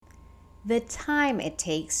The time it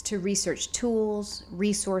takes to research tools,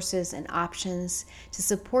 resources, and options to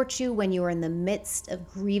support you when you are in the midst of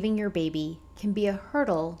grieving your baby can be a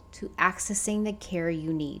hurdle to accessing the care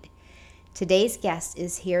you need. Today's guest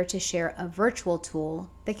is here to share a virtual tool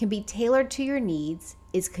that can be tailored to your needs,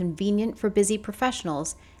 is convenient for busy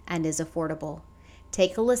professionals, and is affordable.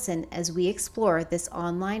 Take a listen as we explore this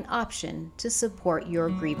online option to support your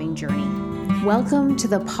grieving journey. Welcome to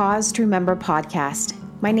the Pause to Remember podcast.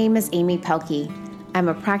 My name is Amy Pelkey. I'm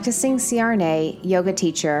a practicing CRNA, yoga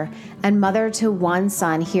teacher, and mother to one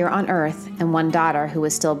son here on earth and one daughter who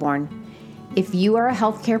is stillborn. If you are a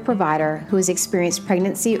healthcare provider who has experienced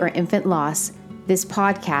pregnancy or infant loss, this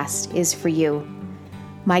podcast is for you.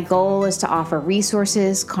 My goal is to offer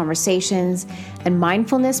resources, conversations, and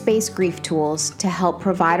mindfulness-based grief tools to help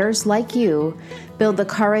providers like you build the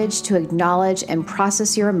courage to acknowledge and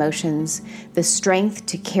process your emotions, the strength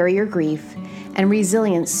to carry your grief, and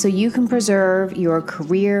resilience so you can preserve your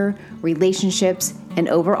career, relationships, and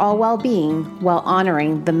overall well-being while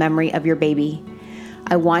honoring the memory of your baby.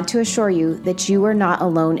 I want to assure you that you are not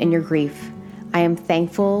alone in your grief. I am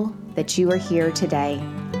thankful that you are here today.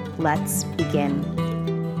 Let's begin.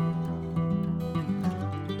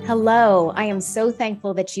 Hello, I am so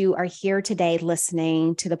thankful that you are here today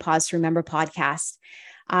listening to the Pause to Remember podcast.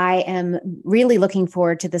 I am really looking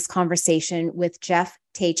forward to this conversation with Jeff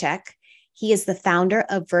Tachek. He is the founder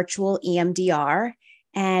of Virtual EMDR,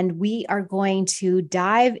 and we are going to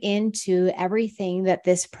dive into everything that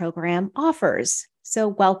this program offers. So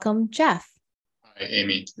welcome, Jeff. Hi,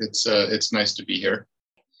 Amy. It's nice to be here.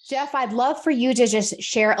 Jeff, I'd love for you to just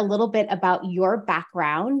share a little bit about your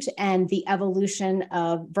background and the evolution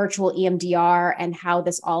of virtual EMDR and how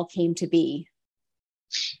this all came to be.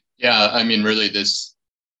 Yeah, I mean, really, this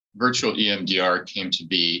virtual EMDR came to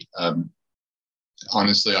be,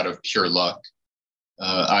 honestly, out of pure luck.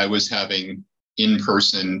 I was having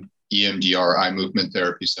in-person EMDR eye movement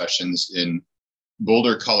therapy sessions in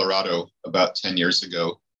Boulder, Colorado, about 10 years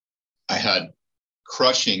ago. I had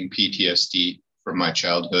crushing PTSD from my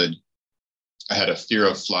childhood. I had a fear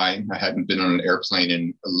of flying. I hadn't been on an airplane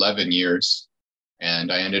in 11 years.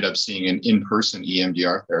 And I ended up seeing an in-person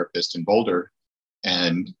EMDR therapist in Boulder.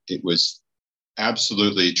 And it was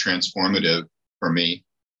absolutely transformative for me.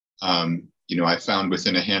 I found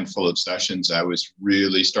within a handful of sessions, I was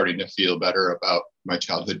really starting to feel better about my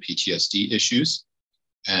childhood PTSD issues.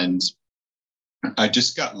 And I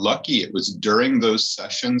just got lucky. It was during those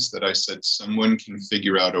sessions that I said, someone can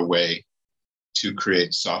figure out a way to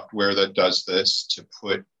create software that does this, to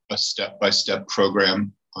put a step-by-step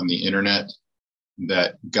program on the internet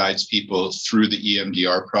that guides people through the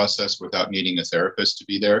EMDR process without needing a therapist to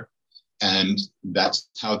be there. And that's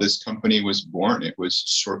how this company was born. It was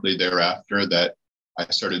shortly thereafter that I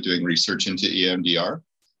started doing research into EMDR,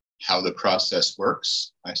 how the process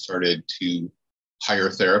works. I started to hire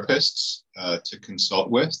therapists to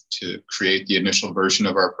consult with to create the initial version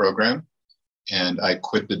of our program. And I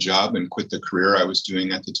quit the job and quit the career I was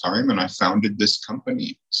doing at the time, and I founded this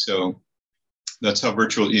company. So that's how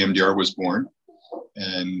Virtual EMDR was born.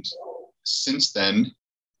 And since then,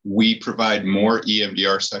 we provide more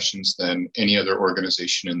EMDR sessions than any other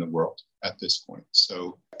organization in the world at this point.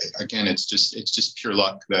 So again, it's just pure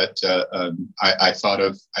luck that I thought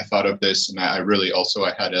of this, and I really also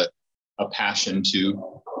I had a passion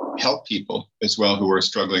to help people as well who were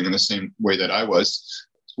struggling in the same way that I was.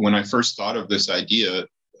 When I first thought of this idea,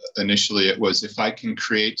 initially it was, if I can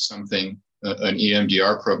create something, an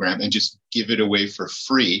EMDR program, and just give it away for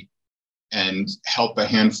free and help a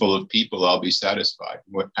handful of people, I'll be satisfied.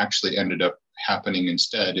 What actually ended up happening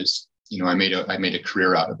instead is, I made a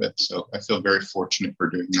career out of it. So I feel very fortunate for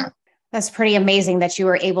doing that. That's pretty amazing that you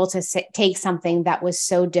were able to take something that was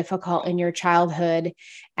so difficult in your childhood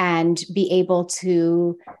and be able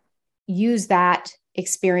to use that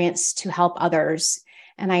experience to help others.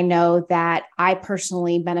 And I know that I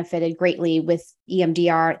personally benefited greatly with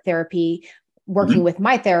EMDR therapy, working with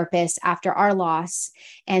my therapist after our loss.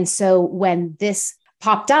 And so when this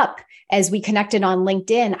popped up, as we connected on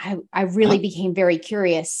LinkedIn, I really became very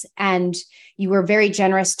curious, and you were very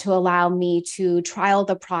generous to allow me to trial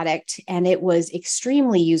the product, and it was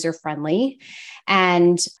extremely user-friendly.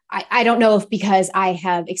 And I don't know if because I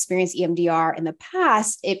have experienced EMDR in the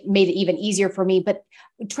past, it made it even easier for me, but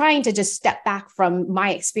trying to just step back from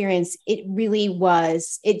my experience,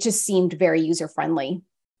 it just seemed very user-friendly.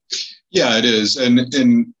 Yeah, it is.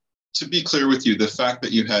 And to be clear with you, the fact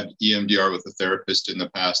that you had EMDR with a therapist in the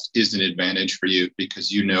past is an advantage for you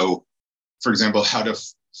because for example, how to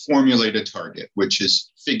formulate a target, which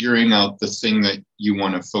is figuring out the thing that you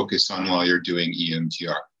want to focus on while you're doing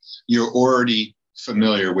EMDR. You're already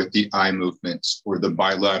familiar with the eye movements or the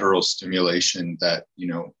bilateral stimulation that,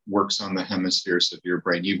 works on the hemispheres of your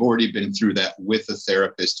brain. You've already been through that with a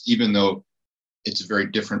therapist, even though it's a very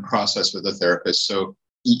different process with a therapist. So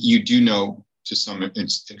you do know to some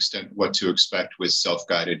extent what to expect with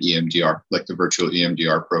self-guided EMDR, like the virtual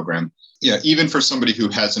EMDR program. Yeah, even for somebody who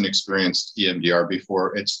hasn't experienced EMDR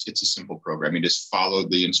before, it's a simple program. You just follow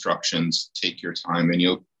the instructions, take your time, and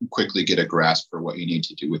you'll quickly get a grasp for what you need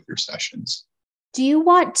to do with your sessions. Do you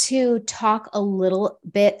want to talk a little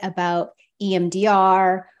bit about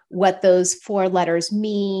EMDR, what those 4 letters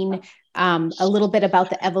mean, a little bit about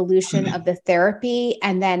the evolution of the therapy,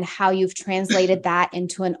 and then how you've translated that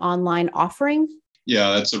into an online offering?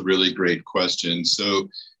 Yeah, that's a really great question. So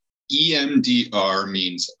EMDR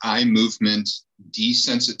means eye movement,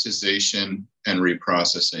 desensitization, and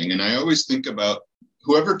reprocessing. And I always think about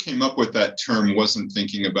whoever came up with that term wasn't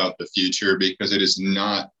thinking about the future, because it is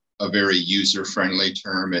not a very user-friendly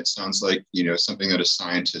term. It sounds like, something that a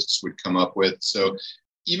scientist would come up with. So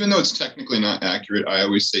even though it's technically not accurate, I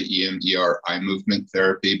always say EMDR, eye movement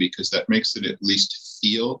therapy, because that makes it at least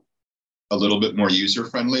feel a little bit more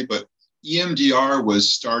user-friendly. But EMDR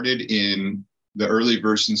was started in the early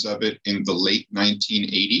versions of it in the late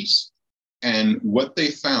 1980s. And what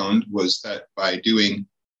they found was that by doing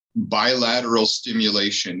bilateral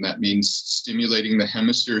stimulation, that means stimulating the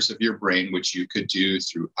hemispheres of your brain, which you could do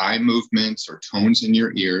through eye movements or tones in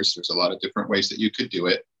your ears. There's a lot of different ways that you could do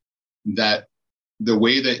it. That the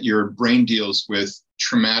way that your brain deals with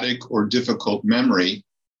traumatic or difficult memory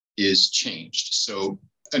is changed. So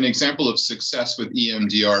an example of success with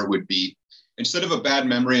EMDR would be, instead of a bad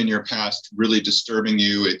memory in your past really disturbing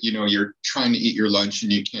you, you're trying to eat your lunch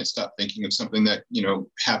and you can't stop thinking of something that,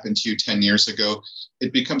 happened to you 10 years ago,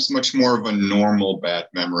 it becomes much more of a normal bad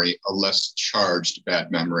memory, a less charged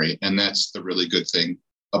bad memory. And that's the really good thing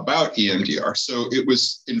about EMDR. So it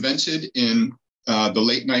was invented in the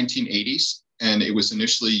late 1980s, and it was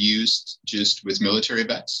initially used just with military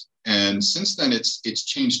vets. And since then, it's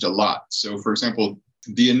changed a lot. So for example,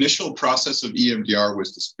 the initial process of EMDR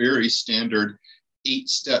was this very standard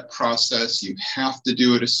 8-step process. You have to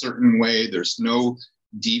do it a certain way. There's no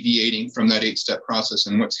deviating from that 8-step process.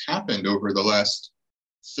 And what's happened over the last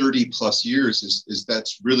 30 plus years is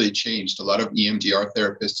that's really changed. A lot of EMDR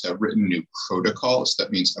therapists have written new protocols.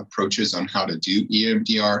 That means approaches on how to do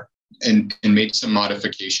EMDR, and made some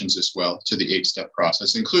modifications as well to the 8-step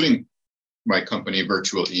process, including my company,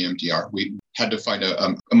 Virtual EMDR. We had to find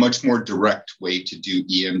a much more direct way to do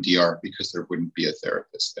EMDR because there wouldn't be a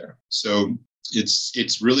therapist there. So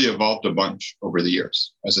it's really evolved a bunch over the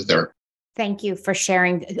years as a therapist. Thank you for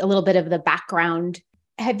sharing a little bit of the background.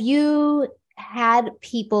 Have you had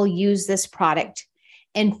people use this product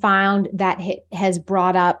and found that it has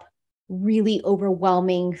brought up really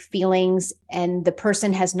overwhelming feelings and the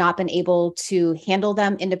person has not been able to handle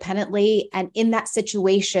them independently? And in that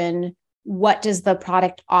situation, what does the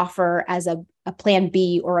product offer as a plan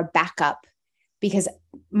B or a backup? Because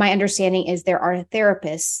my understanding is there are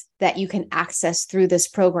therapists that you can access through this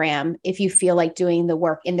program if you feel like doing the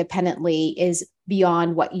work independently is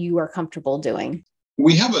beyond what you are comfortable doing.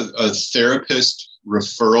 We have a therapist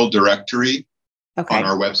referral directory on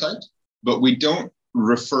our website, but we don't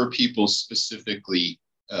refer people specifically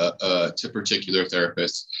to particular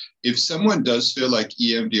therapists. If someone does feel like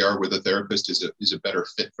EMDR with a therapist is a better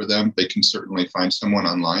fit for them, they can certainly find someone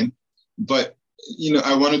online. But,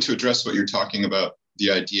 I wanted to address what you're talking about,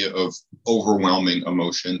 the idea of overwhelming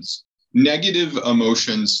emotions. Negative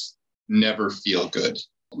emotions never feel good.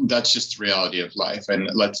 That's just the reality of life. And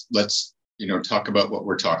let's talk about what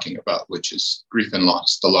we're talking about, which is grief and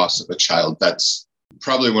loss, the loss of a child. That's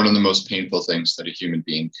probably one of the most painful things that a human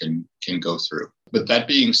being can go through. But that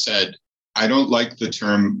being said, I don't like the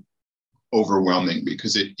term overwhelming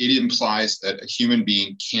because it implies that a human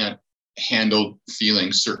being can't handle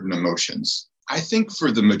feeling certain emotions. I think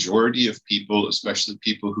for the majority of people, especially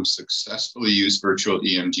people who successfully use virtual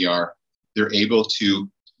EMDR, they're able to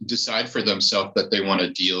decide for themselves that they want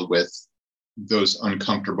to deal with those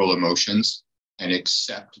uncomfortable emotions and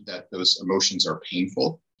accept that those emotions are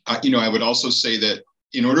painful. I would also say that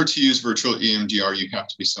in order to use virtual EMDR, you have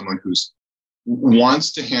to be someone who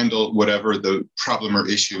wants to handle whatever the problem or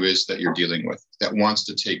issue is that you're dealing with, that wants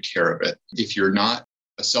to take care of it. If you're not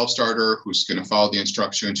a self-starter who's going to follow the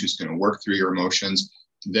instructions, who's going to work through your emotions,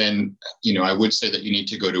 then, I would say that you need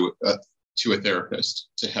to go to a therapist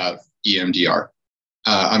to have EMDR.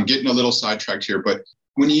 I'm getting a little sidetracked here, but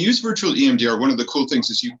when you use virtual EMDR, one of the cool things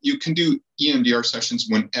is you can do EMDR sessions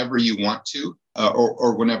whenever you want to,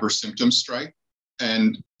 or whenever symptoms strike.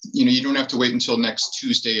 And you don't have to wait until next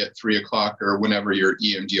Tuesday at 3 o'clock or whenever your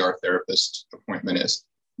EMDR therapist appointment is.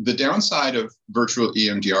 The downside of virtual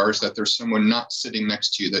EMDR is that there's someone not sitting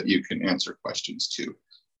next to you that you can answer questions to.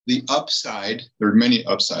 The upside, there are many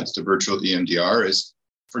upsides to virtual EMDR, is,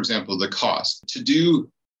 for example, the cost. To do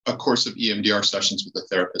a course of EMDR sessions with a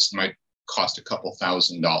therapist might cost a couple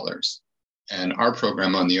 $1,000s. And our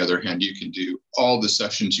program, on the other hand, you can do all the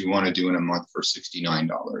sessions you want to do in a month for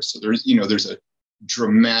 $69. So there's a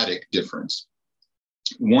dramatic difference.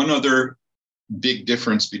 One other big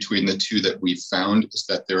difference between the two that we've found is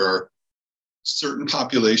that there are certain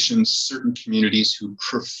populations, certain communities who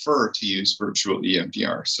prefer to use virtual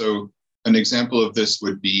EMDR. So an example of this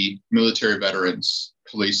would be military veterans,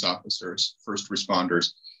 police officers, first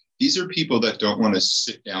responders. These are people that don't want to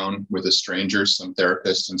sit down with a stranger, some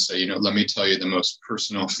therapist, and say, let me tell you the most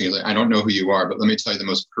personal feeling. I don't know who you are, but let me tell you the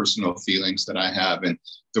most personal feelings that I have and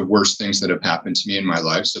the worst things that have happened to me in my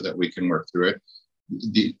life so that we can work through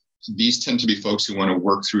it. These tend to be folks who want to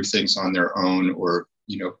work through things on their own or,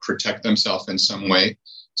 protect themselves in some way.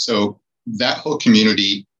 So that whole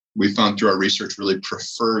community, we found through our research, really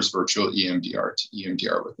prefers virtual EMDR to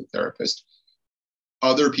EMDR with a therapist.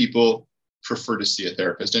 Other people prefer to see a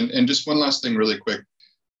therapist. And just one last thing really quick.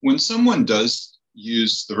 When someone does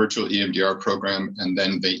use the virtual EMDR program and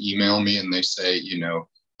then they email me and they say,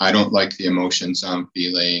 I don't like the emotions I'm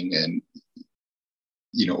feeling, and,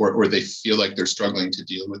 or they feel like they're struggling to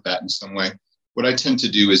deal with that in some way, what I tend to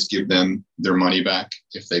do is give them their money back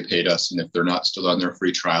if they paid us and if they're not still on their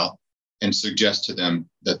free trial, and suggest to them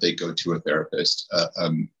that they go to a therapist.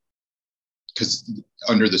 Because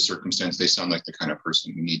under the circumstance, they sound like the kind of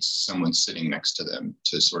person who needs someone sitting next to them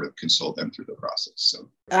to sort of console them through the process. So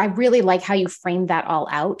I really like how you framed that all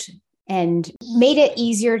out and made it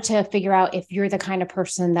easier to figure out if you're the kind of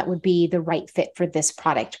person that would be the right fit for this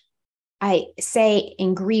product. I say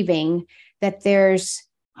in grieving that there's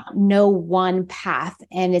no one path,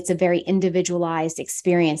 and it's a very individualized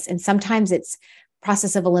experience. And sometimes it's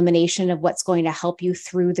process of elimination of what's going to help you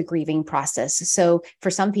through the grieving process. So for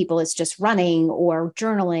some people, it's just running or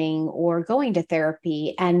journaling or going to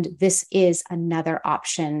therapy. And this is another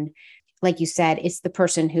option. Like you said, it's the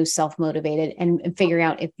person who's self-motivated and figuring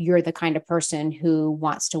out if you're the kind of person who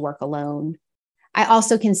wants to work alone. I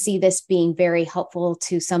also can see this being very helpful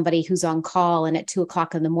to somebody who's on call and at 2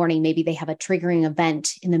 o'clock in the morning, maybe they have a triggering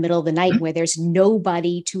event in the middle of the night where there's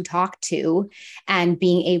nobody to talk to, and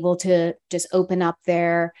being able to just open up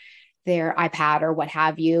their iPad or what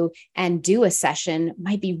have you and do a session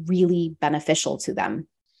might be really beneficial to them.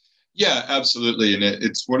 Yeah, absolutely. And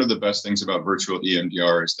it's one of the best things about virtual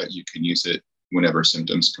EMDR is that you can use it whenever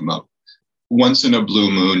symptoms come up. Once in a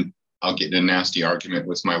blue moon, I'll get in a nasty argument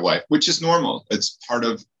with my wife, which is normal. It's part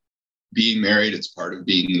of being married. It's part of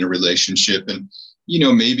being in a relationship. And,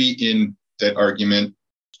 maybe in that argument,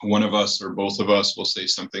 one of us or both of us will say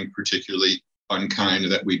something particularly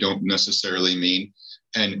unkind that we don't necessarily mean.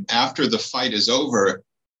 And after the fight is over,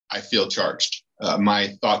 I feel charged.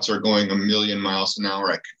 My thoughts are going a million miles an hour.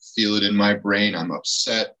 I can feel it in my brain. I'm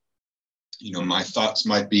upset. My thoughts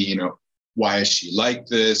might be, why is she like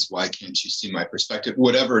this? Why can't she see my perspective?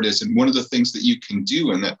 Whatever it is. And one of the things that you can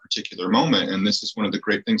do in that particular moment, and this is one of the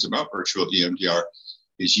great things about virtual EMDR,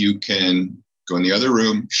 is you can go in the other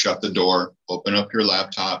room, shut the door, open up your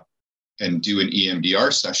laptop, and do an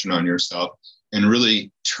EMDR session on yourself and really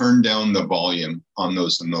turn down the volume on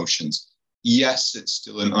those emotions. Yes, it's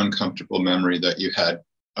still an uncomfortable memory that you had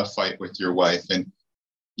a fight with your wife. And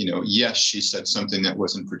yes, she said something that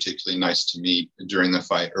wasn't particularly nice to me during the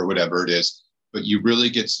fight or whatever it is, but you really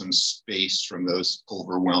get some space from those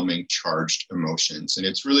overwhelming charged emotions. And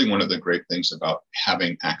it's really one of the great things about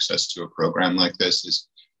having access to a program like this is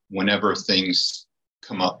whenever things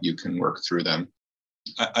come up, you can work through them.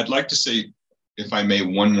 I'd like to say, if I may,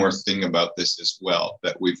 one more thing about this as well,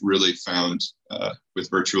 that we've really found with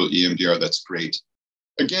virtual EMDR that's great.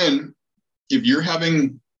 Again, if you're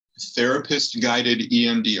having therapist-guided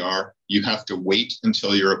EMDR, you have to wait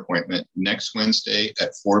until your appointment. Next Wednesday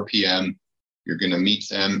at 4 p.m., you're going to meet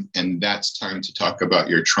them, and that's time to talk about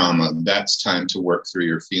your trauma. That's time to work through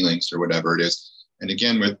your feelings or whatever it is. And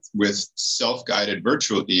again, with self-guided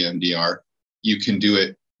virtual EMDR, you can do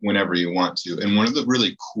it whenever you want to. And one of the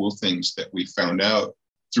really cool things that we found out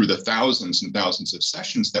through the thousands and thousands of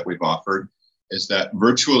sessions that we've offered is that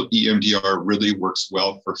virtual EMDR really works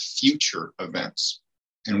well for future events.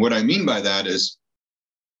 And what I mean by that is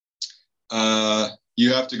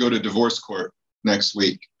you have to go to divorce court next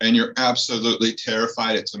week and you're absolutely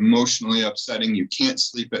terrified. It's emotionally upsetting. You can't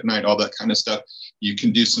sleep at night, all that kind of stuff. You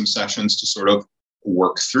can do some sessions to sort of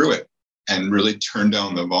work through it and really turn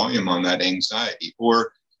down the volume on that anxiety.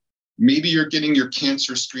 Or Maybe you're getting your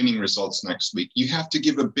cancer screening results next week. You have to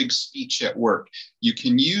give a big speech at work. You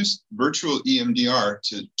can use virtual EMDR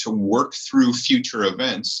to work through future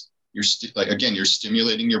events. You're you're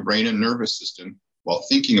stimulating your brain and nervous system while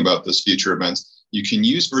thinking about those future events. You can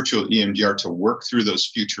use virtual EMDR to work through those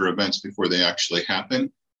future events before they actually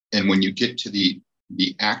happen. And when you get to the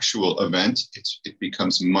actual event, it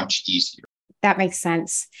becomes much easier. That makes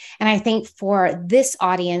sense. And I think for this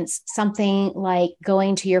audience, something like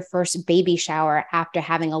going to your first baby shower after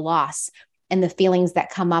having a loss and the feelings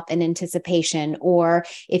that come up in anticipation, or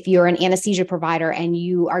if you're an anesthesia provider and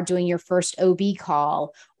you are doing your first OB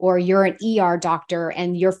call, or you're an ER doctor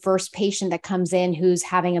and your first patient that comes in who's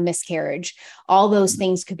having a miscarriage, all those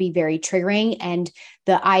things could be very triggering. And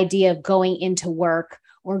the idea of going into work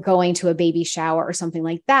or going to a baby shower or something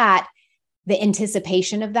like that, the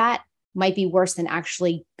anticipation of that might be worse than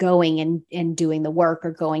actually going and doing the work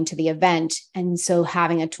or going to the event. And so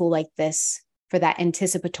having a tool like this for that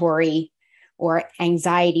anticipatory or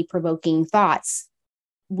anxiety provoking thoughts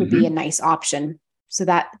would be a nice option. So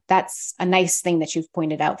that's a nice thing that you've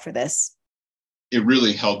pointed out for this. It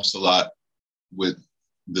really helps a lot with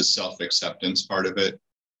the self-acceptance part of it.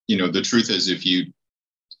 The truth is, if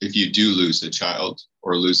you do lose a child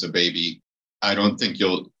or lose a baby, I don't think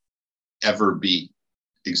you'll ever be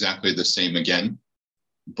exactly the same again.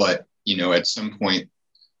 But, at some point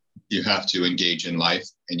you have to engage in life,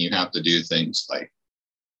 and you have to do things like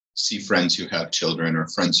see friends who have children or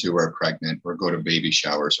friends who are pregnant, or go to baby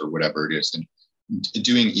showers or whatever it is. And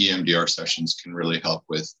doing EMDR sessions can really help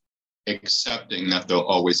with accepting that there'll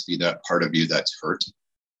always be that part of you that's hurt,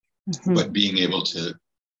 but being able to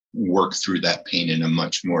work through that pain in a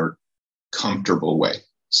much more comfortable way.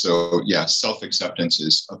 So yeah,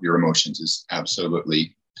 self-acceptance of your emotions is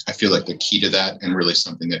absolutely, I feel like, the key to that, and really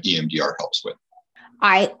something that EMDR helps with.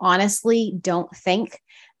 I honestly don't think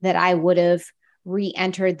that I would have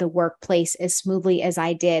re-entered the workplace as smoothly as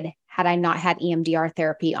I did had I not had EMDR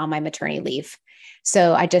therapy on my maternity leave.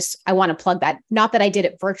 So I want to plug that. Not that I did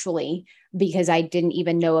it virtually, because I didn't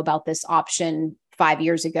even know about this option 5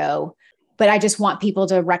 years ago, but I just want people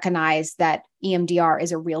to recognize that EMDR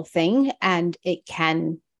is a real thing, and it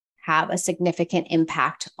can have a significant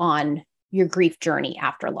impact on your grief journey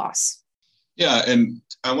after loss. Yeah. And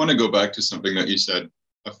I want to go back to something that you said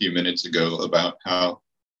a few minutes ago about how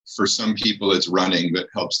for some people it's running that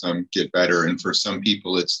helps them get better. And for some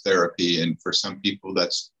people it's therapy. And for some people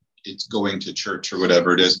it's going to church or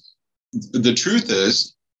whatever it is. The truth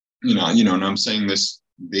is, and I'm saying this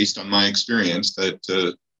based on my experience, that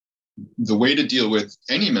the way to deal with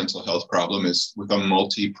any mental health problem is with a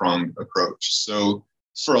multi-pronged approach. So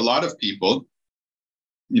for a lot of people,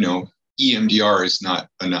 EMDR is not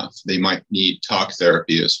enough. They might need talk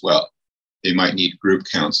therapy as well. They might need group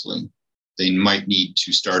counseling. They might need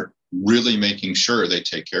to start really making sure they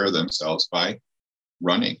take care of themselves by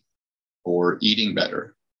running or eating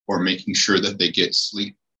better or making sure that they get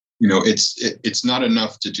sleep. It's not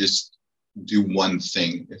enough to just do one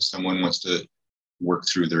thing if someone wants to work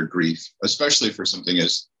through their grief, especially for something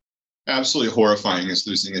as absolutely horrifying as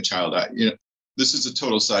losing a child. This is a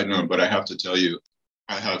total side note, but I have to tell you,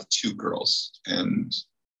 I have 2 girls, and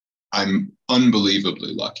I'm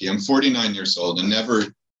unbelievably lucky. I'm 49 years old, and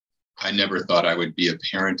I never thought I would be a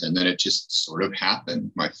parent, and then it just sort of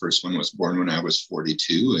happened. My first one was born when I was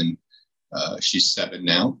 42, and she's 7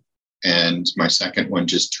 now, and my second one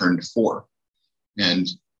just turned 4. And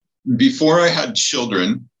before I had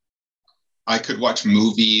children, I could watch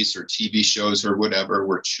movies or TV shows or whatever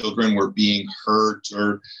where children were being hurt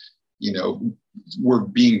or, were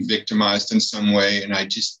being victimized in some way. And I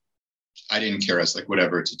didn't care. I was like,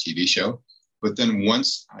 whatever, it's a TV show. But then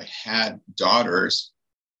once I had daughters,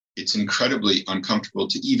 it's incredibly uncomfortable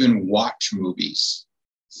to even watch movies,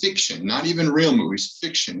 fiction, not even real movies,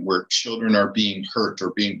 fiction, where children are being hurt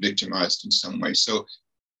or being victimized in some way. So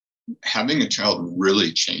having a child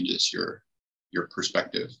really changes your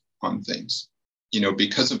perspective on things.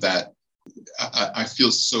 Because of that, I feel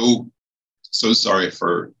so sorry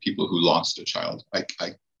for people who lost a child.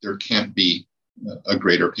 There can't be a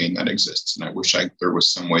greater pain that exists. And I wish there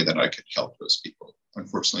was some way that I could help those people.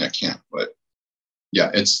 Unfortunately, I can't. But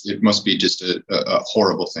yeah, it must be just a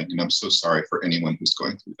horrible thing. And I'm so sorry for anyone who's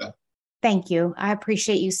going through that. Thank you. I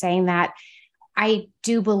appreciate you saying that. I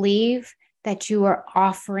do believe that you are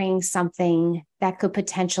offering something that could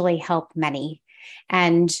potentially help many.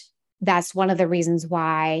 And that's one of the reasons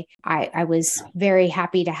why I was very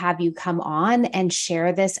happy to have you come on and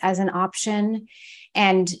share this as an option.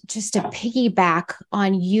 And just to piggyback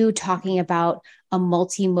on you talking about a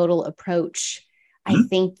multimodal approach, I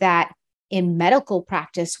think that in medical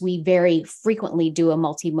practice, we very frequently do a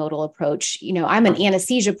multimodal approach. I'm an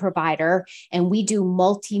anesthesia provider, and we do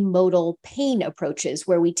multimodal pain approaches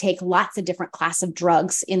where we take lots of different class of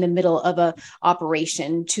drugs in the middle of a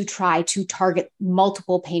operation to try to target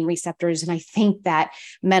multiple pain receptors. And I think that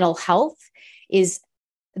mental health is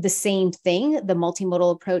the same thing, the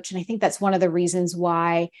multimodal approach. And I think that's one of the reasons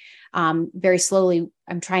why very slowly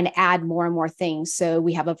I'm trying to add more and more things. So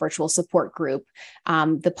we have a virtual support group,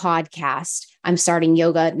 the podcast. I'm starting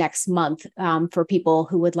yoga next month for people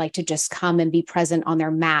who would like to just come and be present on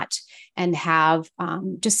their mat and have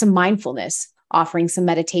just some mindfulness, offering some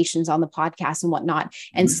meditations on the podcast and whatnot,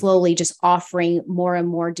 and slowly just offering more and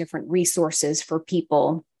more different resources for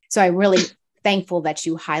people. So I'm really thankful that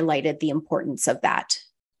you highlighted the importance of that.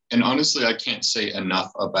 And honestly, I can't say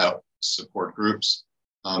enough about support groups.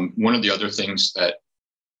 One of the other things that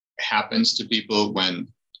happens to people when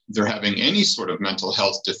they're having any sort of mental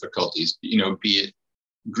health difficulties, be it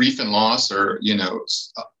grief and loss or,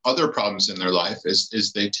 other problems in their life,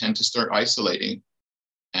 is they tend to start isolating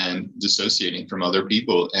and dissociating from other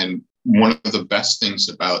people. And one of the best things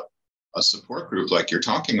about a support group like you're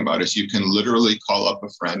talking about is you can literally call up a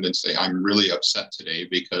friend and say, I'm really upset today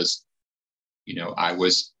because, I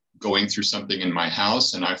was going through something in my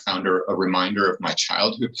house and I found a reminder of my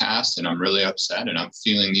child who passed, and I'm really upset and I'm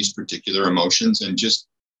feeling these particular emotions, and just,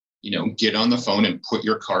 get on the phone and put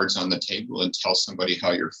your cards on the table and tell somebody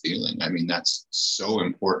how you're feeling. I mean, that's so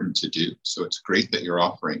important to do. So it's great that you're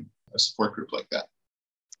offering a support group like that.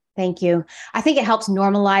 Thank you. I think it helps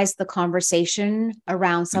normalize the conversation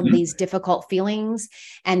around some of these difficult feelings,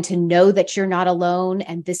 and to know that you're not alone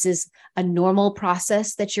and this is a normal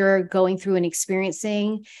process that you're going through and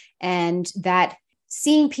experiencing, and that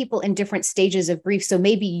seeing people in different stages of grief. So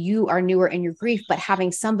maybe you are newer in your grief, but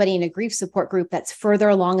having somebody in a grief support group that's further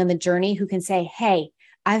along in the journey who can say, hey,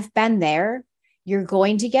 I've been there. You're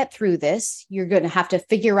going to get through this. You're going to have to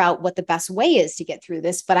figure out what the best way is to get through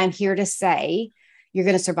this. But I'm here to say, you're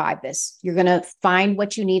going to survive this. You're going to find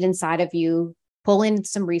what you need inside of you, pull in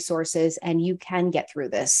some resources, and you can get through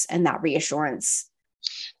this. And that reassurance.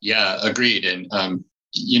 Yeah, agreed. And,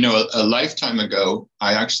 a lifetime ago,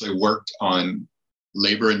 I actually worked on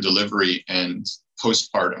labor and delivery and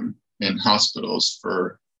postpartum in hospitals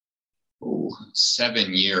for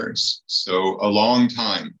 7 years. So a long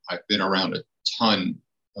time. I've been around a ton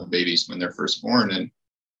of babies when they're first born. And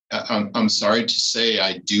I'm sorry to say,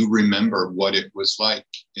 I do remember what it was like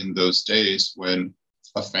in those days when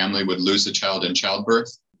a family would lose a child in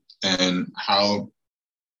childbirth, and how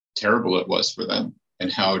terrible it was for them,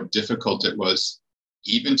 and how difficult it was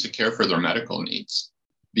even to care for their medical needs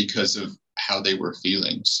because of how they were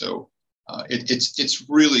feeling. So it's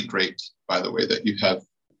really great, by the way, that you have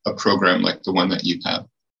a program like the one that you have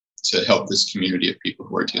to help this community of people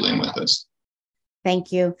who are dealing with this.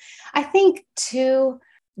 Thank you. I think too,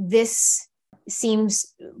 this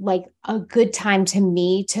seems like a good time to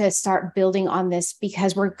me to start building on this,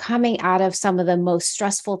 because we're coming out of some of the most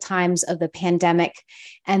stressful times of the pandemic,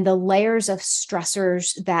 and the layers of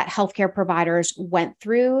stressors that healthcare providers went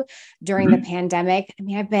through during the pandemic. I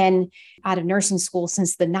mean, I've been out of nursing school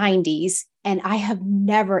since the 90s, and I have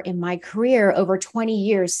never in my career over 20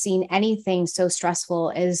 years seen anything so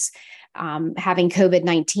stressful as having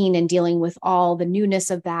COVID-19 and dealing with all the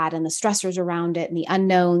newness of that and the stressors around it and the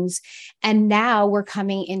unknowns. And now we're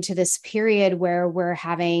coming into this period where we're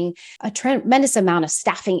having a tremendous amount of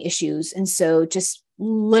staffing issues. And so just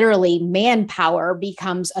literally manpower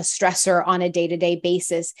becomes a stressor on a day-to-day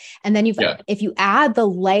basis. And then if you add the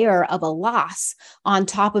layer of a loss on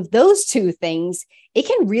top of those two things, it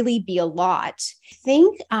can really be a lot. I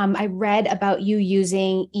think I read about you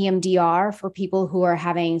using EMDR for people who are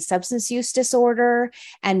having substance use disorder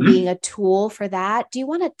and being a tool for that. Do you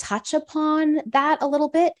want to touch upon that a little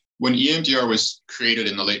bit? When EMDR was created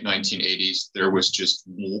in the late 1980s, there was just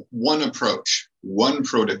one approach, one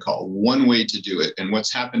protocol, one way to do it. And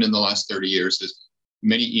what's happened in the last 30 years is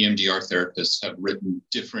many EMDR therapists have written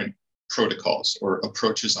different protocols or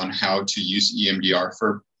approaches on how to use EMDR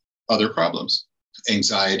for other problems.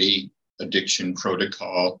 Anxiety, addiction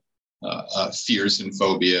protocol, fears and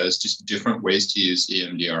phobias, just different ways to use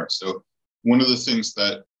EMDR. So one of the things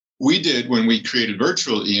that we did when we created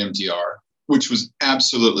virtual EMDR, which was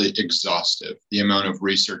absolutely exhaustive, the amount of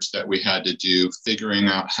research that we had to do, figuring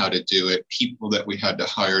out how to do it, people that we had to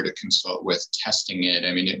hire to consult with, testing it.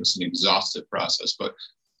 I mean, it was an exhaustive process. But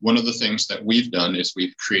one of the things that we've done is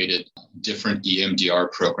we've created different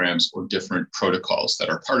EMDR programs or different protocols that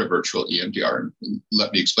are part of virtual EMDR. And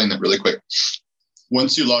let me explain that really quick.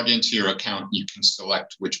 Once you log into your account, you can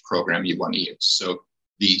select which program you want to use. So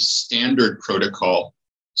the standard protocol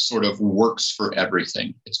sort of works for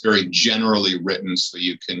everything. It's very generally written, so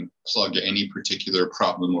you can plug any particular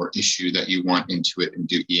problem or issue that you want into it and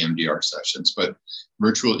do EMDR sessions. But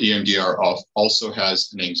virtual EMDR also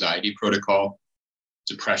has an anxiety protocol,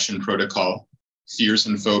 depression protocol, fears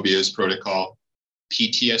and phobias protocol,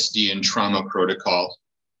 PTSD and trauma protocol,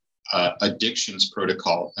 addictions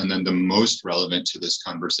protocol, and then the most relevant to this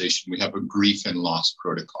conversation, we have a grief and loss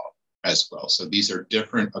protocol as well. So these are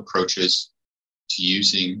different approaches to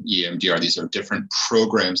using EMDR. These are different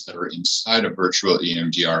programs that are inside of virtual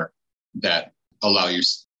EMDR that allow you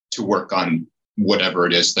to work on whatever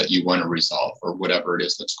it is that you want to resolve or whatever it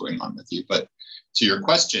is that's going on with you. But to your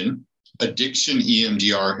question, addiction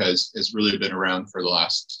EMDR has really been around for the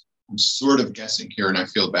last, I'm sort of guessing here, and I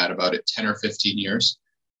feel bad about it, 10 or 15 years.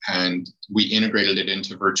 And we integrated it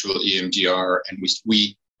into virtual EMDR, and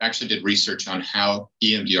we actually did research on how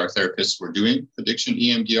EMDR therapists were doing addiction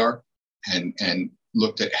EMDR and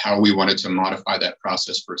looked at how we wanted to modify that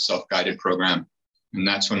process for a self-guided program. And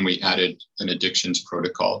that's when we added an addictions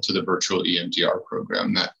protocol to the virtual EMDR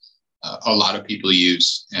program that a lot of people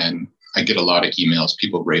use. And I get a lot of emails,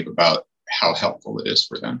 people rave about how helpful it is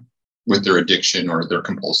for them with their addiction or their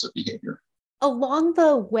compulsive behavior. Along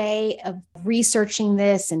the way of researching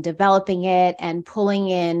this and developing it and pulling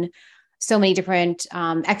in so many different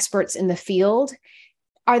experts in the field,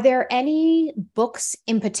 are there any books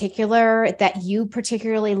in particular that you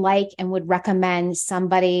particularly like and would recommend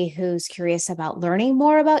somebody who's curious about learning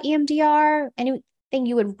more about EMDR? Anything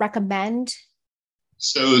you would recommend?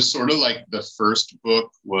 So sort of like the first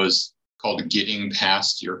book was called Getting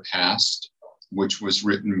Past Your Past, which was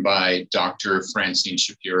written by Dr. Francine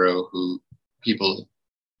Shapiro, who people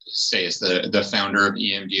say is the founder of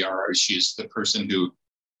EMDR. She's the person who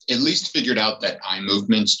at least figured out that eye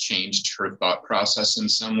movements changed her thought process in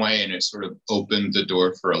some way, and it sort of opened the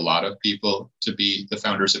door for a lot of people to be the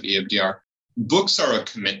founders of EMDR. Books are a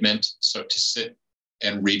commitment, so to sit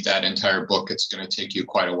and read that entire book, it's going to take you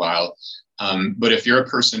quite a while. But if you're a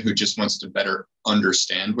person who just wants to better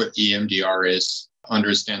understand what EMDR is,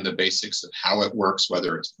 understand the basics of how it works,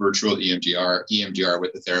 whether it's virtual EMDR, EMDR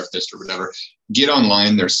with a therapist or whatever, get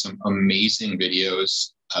online. There's some amazing videos,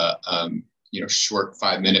 short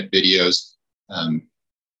 5-minute videos.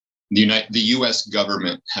 The US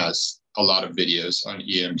government has a lot of videos on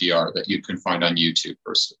EMDR that you can find on YouTube.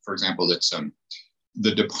 For example, it's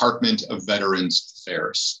the Department of Veterans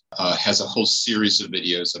Affairs has a whole series of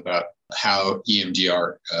videos about how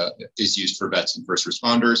EMDR is used for vets and first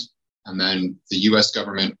responders. And then the US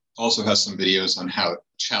government also has some videos on how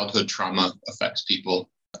childhood trauma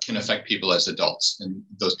can affect people as adults. And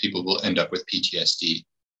those people will end up with PTSD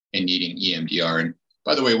and needing EMDR. And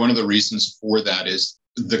by the way, one of the reasons for that is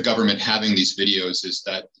the government having these videos is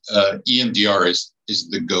that EMDR is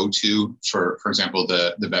the go-to for example,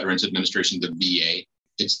 the Veterans Administration, the VA.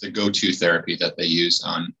 It's the go-to therapy that they use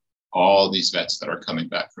on all these vets that are coming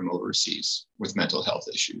back from overseas with mental health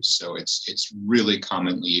issues. So it's really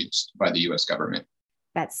commonly used by the US government.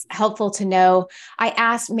 That's helpful to know. I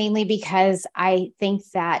asked mainly because I think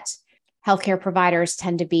that healthcare providers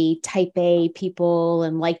tend to be type A people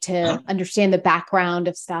and like to understand the background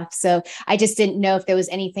of stuff. So I just didn't know if there was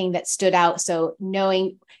anything that stood out. So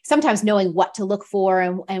sometimes knowing what to look for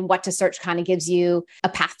and what to search kind of gives you a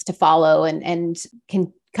path to follow and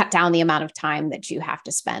can cut down the amount of time that you have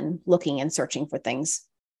to spend looking and searching for things.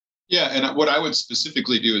 Yeah. And what I would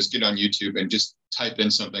specifically do is get on YouTube and just type in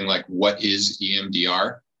something like, what is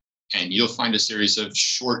EMDR? And you'll find a series of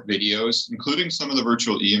short videos, including some of the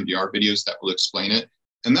virtual EMDR videos that will explain it.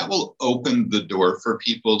 And that will open the door for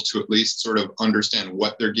people to at least sort of understand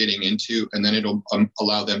what they're getting into. And then it'll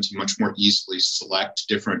allow them to much more easily select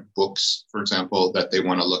different books, for example, that they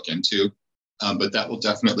want to look into. But that will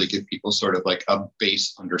definitely give people sort of like a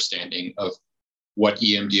base understanding of what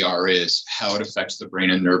EMDR is, how it affects the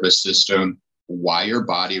brain and nervous system, why your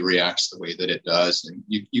body reacts the way that it does. And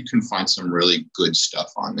you can find some really good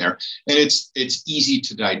stuff on there. And it's easy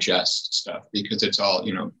to digest stuff because it's all,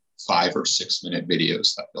 5 or 6 minute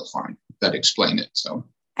videos that you'll find that explain it. So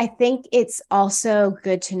I think it's also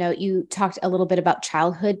good to note, you talked a little bit about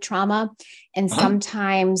childhood trauma. And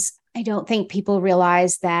sometimes I don't think people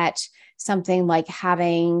realize that something like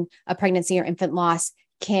having a pregnancy or infant loss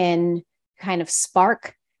can kind of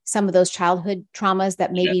spark some of those childhood traumas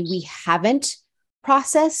that maybe we haven't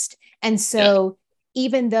processed. And so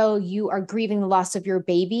even though you are grieving the loss of your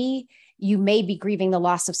baby, you may be grieving the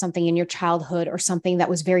loss of something in your childhood or something that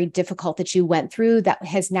was very difficult that you went through that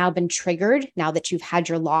has now been triggered now that you've had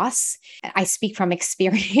your loss. I speak from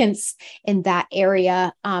experience in that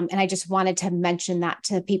area. And I just wanted to mention that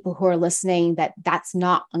to people who are listening, that that's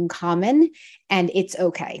not uncommon and it's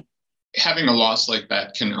okay. Having a loss like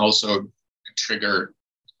that can also trigger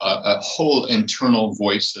a whole internal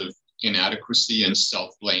voice of inadequacy and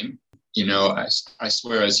self-blame. I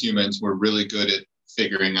swear as humans, we're really good at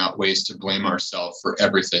figuring out ways to blame ourselves for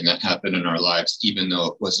everything that happened in our lives, even though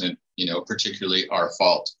it wasn't, particularly our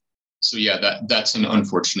fault. So yeah, that's an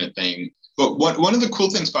unfortunate thing. But one of the cool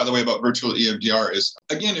things, by the way, about virtual EMDR is,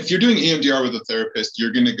 again, if you're doing EMDR with a therapist,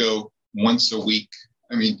 you're going to go once a week.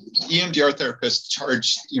 I mean, EMDR therapists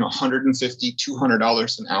charge, $150,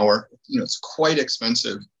 $200 an hour. It's quite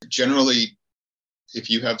expensive. Generally, if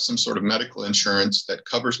you have some sort of medical insurance that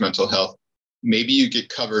covers mental health, maybe you get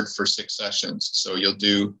covered for 6 sessions. So you'll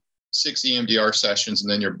do 6 EMDR sessions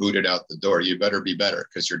and then you're booted out the door. You better be better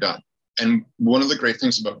because you're done. And one of the great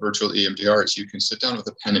things about virtual EMDR is you can sit down with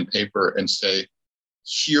a pen and paper and say,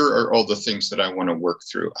 here are all the things that I want to work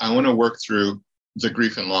through. I want to work through the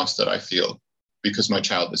grief and loss that I feel because my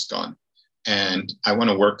child is gone. And I want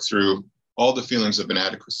to work through all the feelings of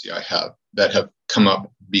inadequacy I have that have come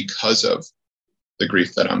up because of the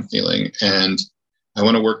grief that I'm feeling. And I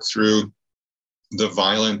want to work through the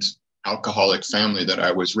violent alcoholic family that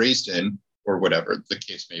I was raised in, or whatever the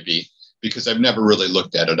case may be, because I've never really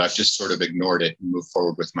looked at it. I've just sort of ignored it and moved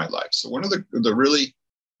forward with my life. So one of the really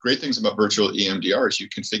great things about virtual EMDR is you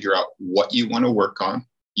can figure out what you want to work on.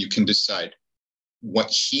 You can decide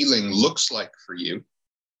what healing looks like for you,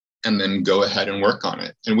 and then go ahead and work on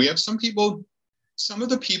it. And we have some of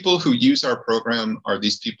the people who use our program are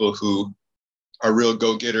these people who are real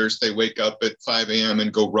go-getters. They wake up at 5 a.m.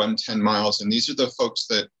 and go run 10 miles. And these are the folks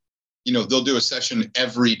that, they'll do a session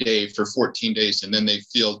every day for 14 days and then they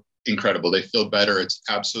feel incredible. They feel better. It's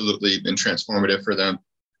absolutely been transformative for them.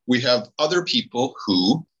 We have other people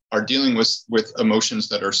who are dealing with emotions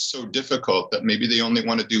that are so difficult that maybe they only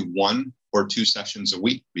want to do 1 or 2 sessions a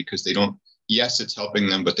week because they don't, yes, it's helping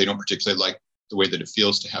them, but they don't particularly like the way that it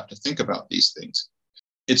feels to have to think about these things.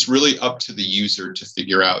 It's really up to the user to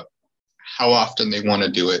figure out how often they want to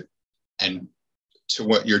do it, and to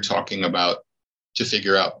what you're talking about, to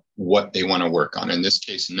figure out what they want to work on. In this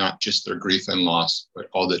case, not just their grief and loss, but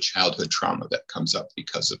all the childhood trauma that comes up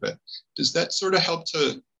because of it. Does that sort of help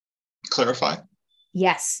to clarify?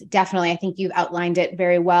 Yes, definitely. I think you've outlined it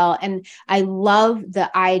very well. And I love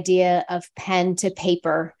the idea of pen to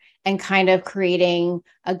paper and kind of creating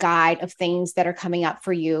a guide of things that are coming up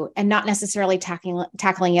for you and not necessarily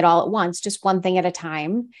tackling it all at once, just one thing at a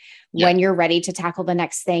time when you're ready to tackle the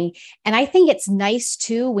next thing. And I think it's nice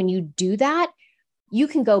too, when you do that, you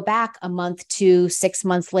can go back a month to 6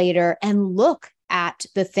 months later and look at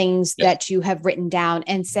the things that you have written down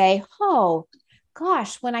and say, oh,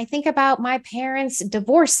 gosh, when I think about my parents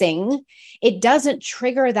divorcing, it doesn't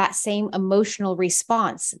trigger that same emotional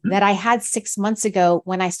response that I had 6 months ago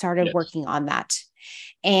when I started working on that.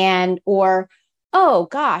 Or, oh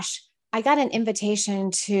gosh, I got an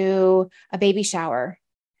invitation to a baby shower.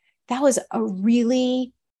 That was a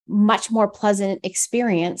really much more pleasant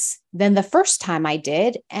experience than the first time I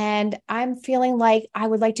did. And I'm feeling like I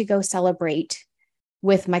would like to go celebrate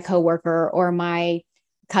with my coworker or my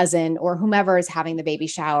cousin or whomever is having the baby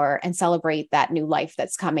shower and celebrate that new life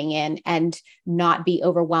that's coming in and not be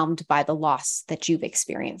overwhelmed by the loss that you've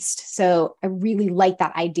experienced. So I really like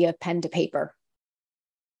that idea of pen to paper.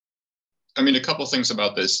 I mean, a couple of things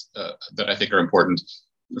about this that I think are important.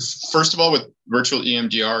 First of all, with virtual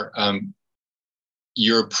EMDR,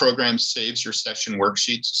 your program saves your session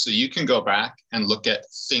worksheets. So you can go back and look at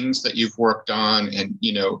things that you've worked on and,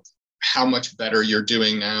 how much better you're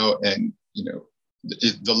doing now and,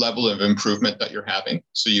 the level of improvement that you're having.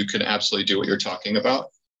 So you can absolutely do what you're talking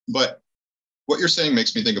about. But what you're saying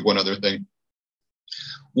makes me think of one other thing.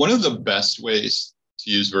 One of the best ways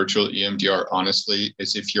to use virtual EMDR, honestly,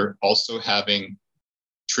 is if you're also having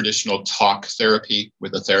traditional talk therapy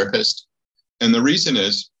with a therapist. And the reason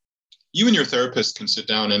is you and your therapist can sit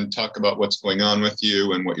down and talk about what's going on with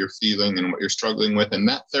you and what you're feeling and what you're struggling with. And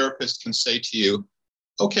that therapist can say to you,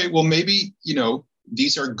 okay, well, maybe,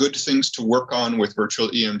 these are good things to work on with virtual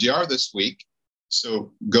EMDR this week.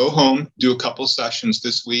 So go home, do a couple sessions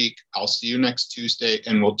this week. I'll see you next Tuesday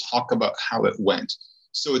and we'll talk about how it went.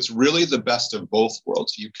 So it's really the best of both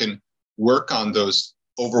worlds. You can work on those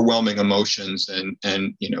overwhelming emotions and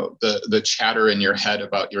the chatter in your head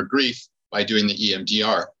about your grief by doing the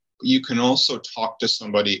EMDR. You can also talk to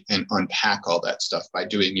somebody and unpack all that stuff by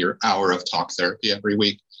doing your hour of talk therapy every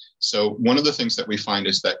week. So one of the things that we find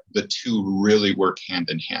is that the two really work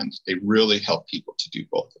hand in hand. They really help people to do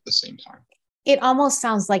both at the same time. It almost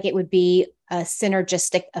sounds like it would be a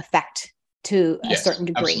synergistic effect to a Yes, certain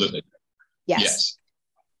degree. absolutely. Yes. Yes.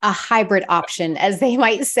 A hybrid option, as they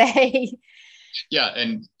might say. Yeah.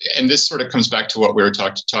 And this sort of comes back to what we were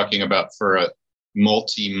talking about for a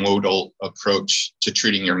multimodal approach to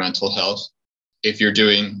treating your mental health. If you're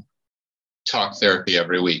doing talk therapy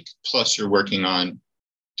every week, plus you're working on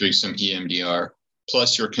doing some EMDR,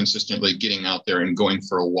 plus you're consistently getting out there and going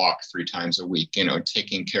for a walk 3 times a week,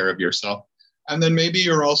 taking care of yourself. And then maybe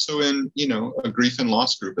you're also in, a grief and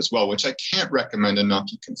loss group as well, which I can't recommend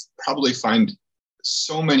enough. You can probably find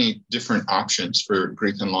so many different options for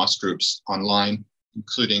grief and loss groups online,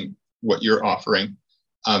 including what you're offering.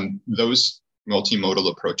 Those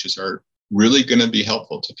multimodal approaches are really going to be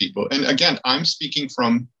helpful to people. And again, I'm speaking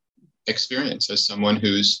from experience as someone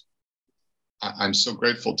I'm so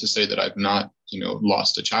grateful to say that I've not,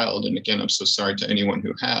 lost a child. And again, I'm so sorry to anyone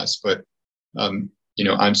who has, but,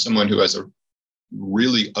 I'm someone who has a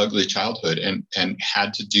really ugly childhood and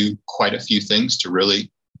had to do quite a few things to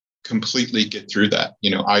really completely get through that.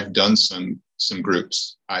 I've done some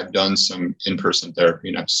groups, I've done some in-person therapy,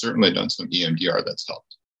 and I've certainly done some EMDR that's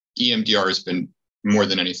helped. EMDR has been more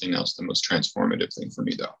than anything else the most transformative thing for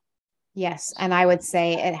me, though. Yes. And I would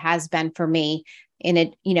say it has been for me in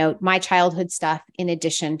it, my childhood stuff, in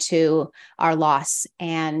addition to our loss.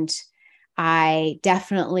 And I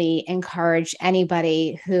definitely encourage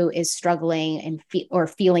anybody who is struggling and or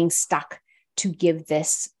feeling stuck to give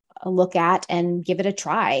this a look at and give it a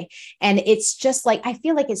try. And it's just like, I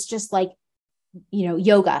feel like it's just like,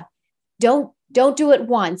 yoga. Don't do it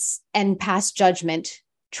once and pass judgment.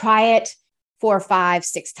 Try it 4, 5,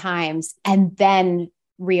 6 times and then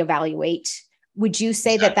reevaluate. Would you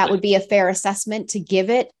say Exactly. that would be a fair assessment, to give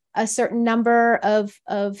it a certain number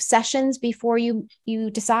of sessions before you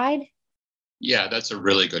decide? Yeah, that's a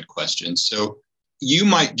really good question. So you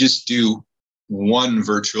might just do one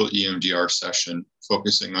virtual EMDR session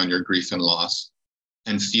focusing on your grief and loss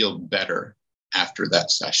and feel better after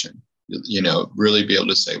that session. Really be able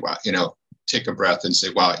to say, wow, take a breath and say,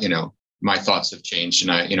 wow, my thoughts have changed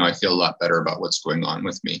and I feel a lot better about what's going on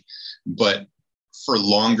with me. But for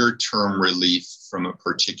longer term relief from a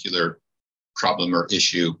particular problem or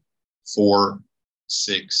issue, 4,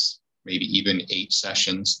 6, maybe even 8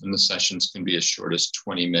 sessions, and the sessions can be as short as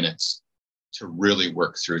 20 minutes to really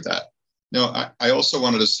work through that. Now, I also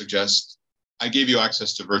wanted to suggest, I gave you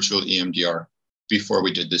access to virtual EMDR before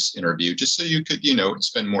we did this interview, just so you could,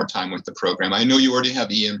 spend more time with the program. I know you already have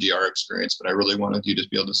EMDR experience, but I really wanted you to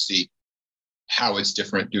be able to see how it's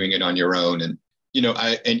different doing it on your own. And,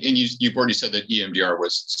 you've already said that EMDR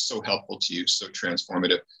was so helpful to you, so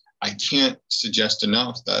transformative. I can't suggest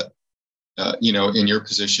enough that, in your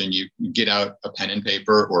position, you get out a pen and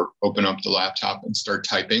paper or open up the laptop and start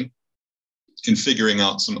typing and figuring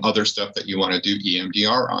out some other stuff that you want to do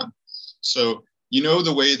EMDR on. So,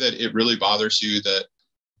 the way that it really bothers you that,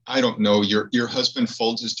 I don't know, your husband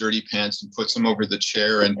folds his dirty pants and puts them over the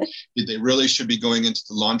chair and they really should be going into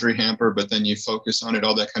the laundry hamper, but then you focus on it,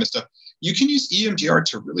 all that kind of stuff. You can use EMDR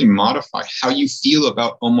to really modify how you feel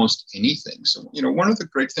about almost anything. So, one of the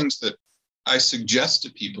great things that I suggest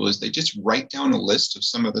to people is they just write down a list of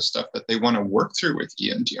some of the stuff that they want to work through with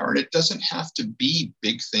EMDR. And it doesn't have to be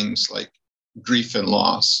big things like grief and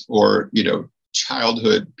loss or,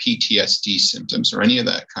 childhood PTSD symptoms or any of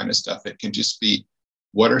that kind of stuff. It can just be,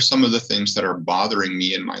 what are some of the things that are bothering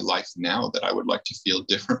me in my life now that I would like to feel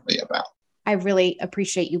differently about? I really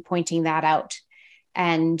appreciate you pointing that out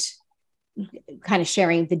and kind of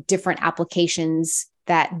sharing the different applications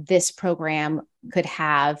that this program could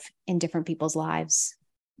have in different people's lives.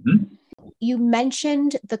 Mm-hmm. You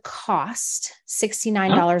mentioned the cost,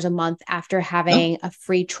 $69 a month after having a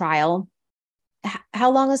free trial.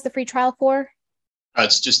 How long is the free trial for?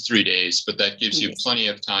 It's just 3 days, but that gives you plenty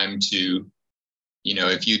of time to,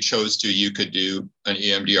 if you chose to, you could do an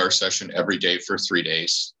EMDR session every day for 3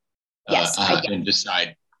 days. Yes, and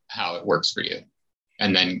decide how it works for you.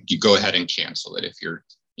 And then you go ahead and cancel it if you're,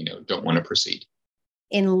 don't want to proceed.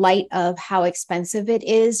 In light of how expensive it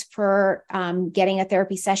is for getting a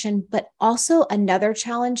therapy session, but also another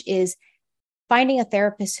challenge is finding a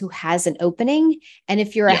therapist who has an opening. And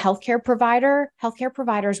if you're a healthcare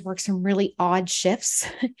providers work some really odd shifts.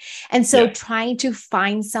 And so trying to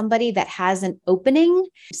find somebody that has an opening,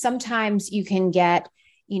 sometimes you can get,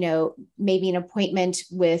 maybe an appointment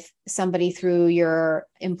with somebody through your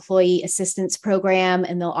employee assistance program,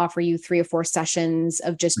 and they'll offer you 3 or 4 sessions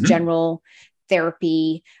of just general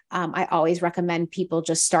therapy. I always recommend people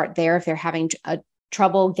just start there if they're having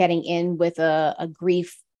trouble getting in with a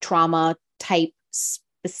grief trauma type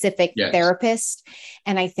specific Yes. therapist.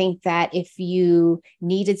 And I think that if you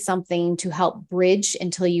needed something to help bridge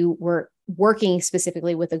until you were working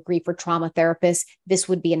specifically with a grief or trauma therapist, this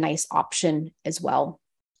would be a nice option as well.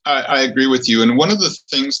 I agree with you. And one of the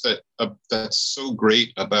things that's so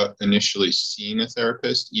great about initially seeing a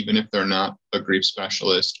therapist, even if they're not a grief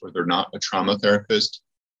specialist or they're not a trauma therapist,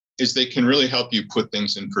 is they can really help you put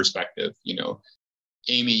things in perspective.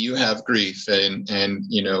 Amy, you have grief, and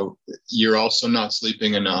you're also not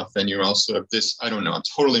sleeping enough, and you're also have this, I don't know, I'm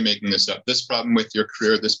totally making this up, this problem with your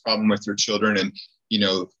career, this problem with your children, and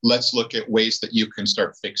let's look at ways that you can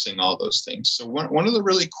start fixing all those things. So one of the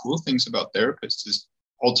really cool things about therapists is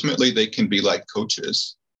ultimately they can be like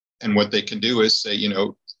coaches, and what they can do is say,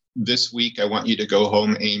 this week I want you to go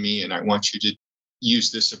home, Amy, and I want you to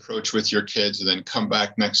use this approach with your kids, and then come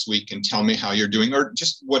back next week and tell me how you're doing, or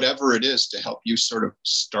just whatever it is to help you sort of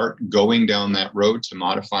start going down that road to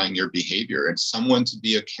modifying your behavior, and someone to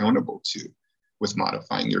be accountable to with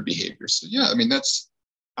modifying your behavior. So yeah, I mean,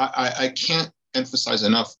 I can't emphasize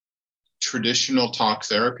enough, traditional talk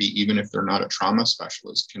therapy, even if they're not a trauma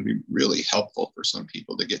specialist, can be really helpful for some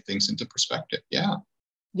people to get things into perspective. Yeah.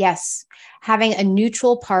 Yes. Having a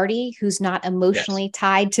neutral party who's not Yes. emotionally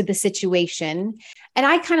tied to the situation. And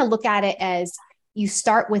I kind of look at it as you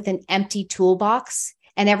start with an empty toolbox.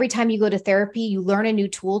 And every time you go to therapy, you learn a new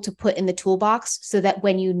tool to put in the toolbox so that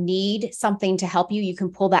when you need something to help you, you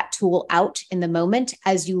can pull that tool out in the moment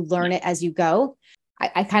as you learn it as you go.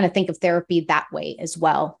 I kind of think of therapy that way as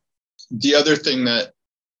well. The other thing that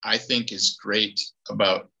I think is great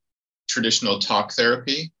about traditional talk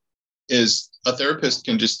therapy is a therapist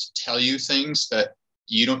can just tell you things that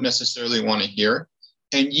you don't necessarily want to hear.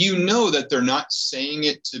 And that they're not saying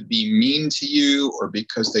it to be mean to you or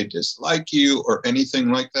because they dislike you or anything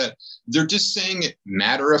like that. They're just saying it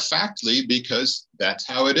matter of factly because that's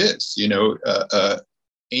how it is.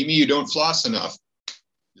 Amy, you don't floss enough.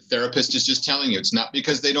 The therapist is just telling you it's not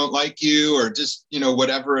because they don't like you or just,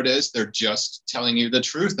 whatever it is. They're just telling you the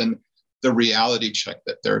truth. And the reality check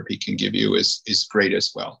that therapy can give you is great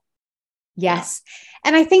as well. Yes.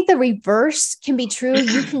 And I think the reverse can be true.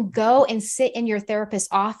 You can go and sit in your therapist's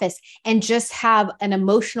office and just have an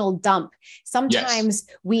emotional dump. Yes. Sometimes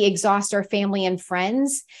we exhaust our family and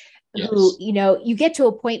friends who, Yes. you get to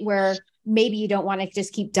a point where maybe you don't want to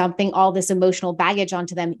just keep dumping all this emotional baggage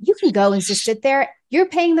onto them. You can go and just sit there. You're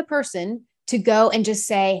paying the person to go and just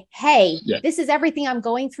say, hey, Yeah. this is everything I'm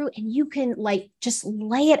going through. And you can just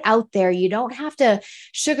lay it out there. You don't have to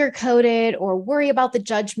sugarcoat it or worry about the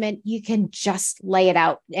judgment. You can just lay it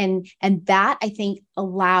out. And that, I think,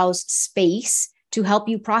 allows space to help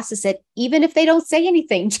you process it, even if they don't say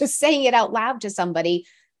anything. Just saying it out loud to somebody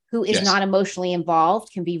who is Yes. not emotionally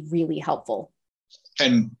involved can be really helpful.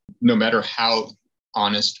 And no matter how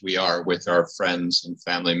honest we are with our friends and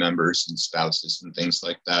family members and spouses and things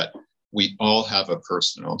like that, we all have a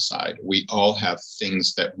personal side. We all have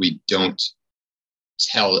things that we don't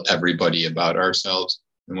tell everybody about ourselves.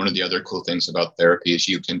 And one of the other cool things about therapy is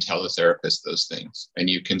you can tell a therapist those things. And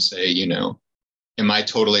you can say, am I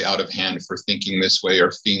totally out of hand for thinking this way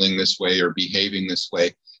or feeling this way or behaving this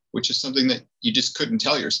way, which is something that you just couldn't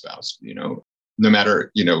tell your spouse, no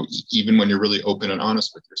matter, even when you're really open and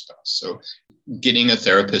honest with your spouse. So getting a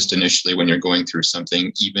therapist initially when you're going through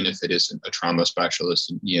something, even if it isn't a trauma specialist,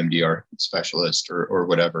 an EMDR specialist or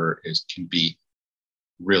whatever, can be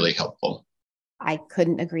really helpful. I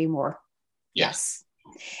couldn't agree more. Yeah. Yes.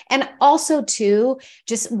 And also, too,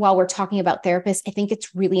 just while we're talking about therapists, I think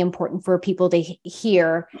it's really important for people to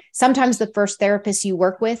hear sometimes the first therapist you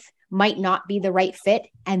work with might not be the right fit.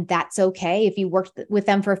 And that's okay. If you worked with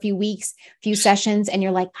them for a few weeks, few sessions, and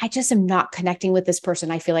you're like, I just am not connecting with this person.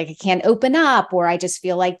 I feel like I can't open up, or I just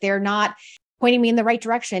feel like they're not pointing me in the right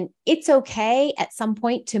direction. It's okay at some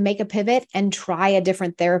point to make a pivot and try a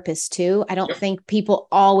different therapist too. I don't think people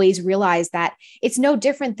always realize that it's no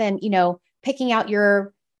different than, picking out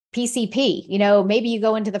your PCP. Maybe you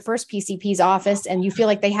go into the first PCP's office and you feel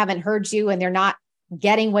like they haven't heard you and they're not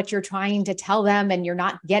getting what you're trying to tell them and you're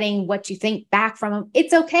not getting what you think back from them.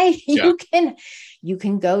 It's okay. Yeah. You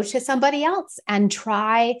can go to somebody else and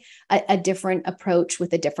try a different approach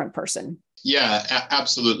with a different person. Yeah,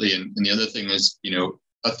 absolutely. And the other thing is,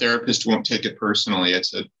 a therapist won't take it personally.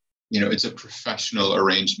 It's a professional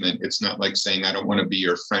arrangement. It's not like saying, I don't want to be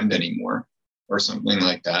your friend anymore or something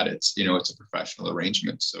like that. It's a professional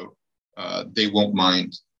arrangement. So they won't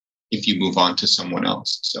mind if you move on to someone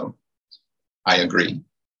else. So I agree.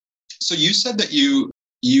 So you said that you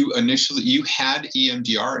initially had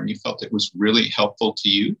EMDR and you felt it was really helpful to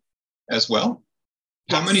you as well.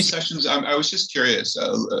 How many Yes. sessions? I was just curious.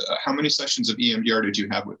 How many sessions of EMDR did you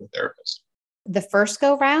have with a therapist? The first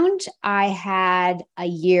go round, I had a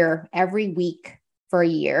year every week for a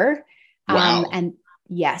year. Wow. And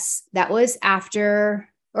yes, that was after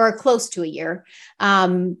or close to a year.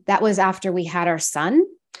 That was after we had our son.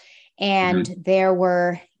 And Mhm. there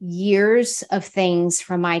were years of things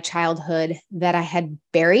from my childhood that I had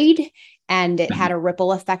buried, and it had Mhm. a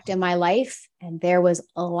ripple effect in my life. And there was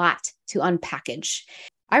a lot to unpackage.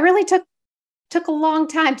 I really took a long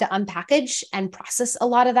time to unpackage and process a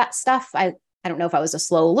lot of that stuff. I don't know if I was a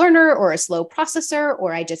slow learner or a slow processor,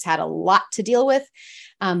 or I just had a lot to deal with.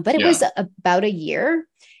 But it was Yeah. about a year,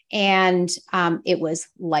 and it was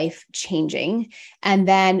life changing. And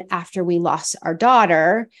then after we lost our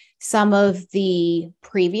daughter, some of the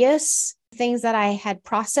previous things that I had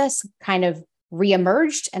processed kind of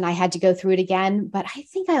reemerged, and I had to go through it again. But I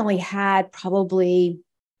think I only had probably,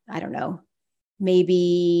 I don't know,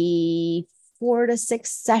 maybe 4 to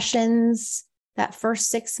 6 sessions that first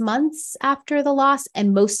 6 months after the loss.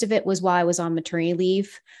 And most of it was while I was on maternity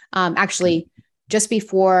leave. Actually, just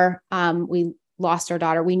before we lost our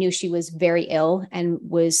daughter, we knew she was very ill and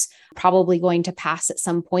was probably going to pass at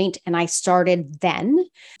some point. And I started then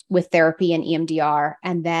with therapy and EMDR.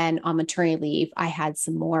 And then on maternity leave, I had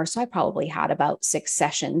some more. So I probably had about 6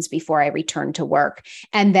 sessions before I returned to work.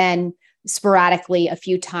 And then sporadically a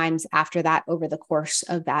few times after that over the course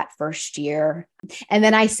of that first year. And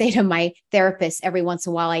then I say to my therapist every once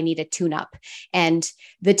in a while, I need a tune up. And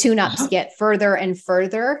the tune ups get further and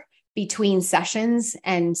further between sessions.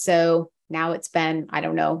 And so now it's been, I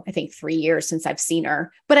don't know, I think 3 years since I've seen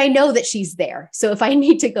her, but I know that she's there. So if I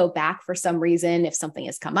need to go back for some reason, if something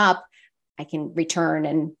has come up, I can return,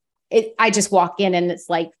 and I just walk in and it's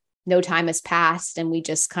like no time has passed, and we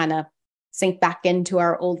just kind of sink back into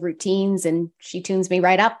our old routines, and she tunes me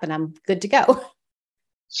right up and I'm good to go.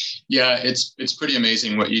 Yeah, it's pretty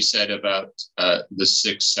amazing what you said about the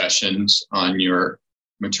 6 sessions on your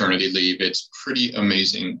maternity leave. It's pretty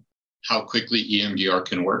amazing how quickly EMDR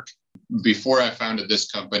can work. Before I founded this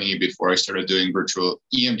company, before I started doing virtual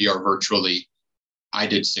EMDR virtually, I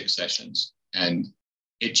did 6 sessions, and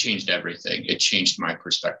it changed everything. It changed my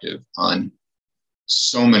perspective on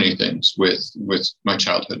so many things with my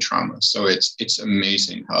childhood trauma. So it's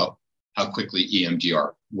amazing how quickly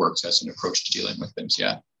EMDR works as an approach to dealing with things.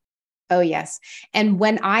 Yeah. Oh, yes. And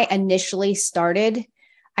when I initially started,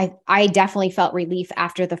 I definitely felt relief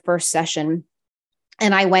after the first session.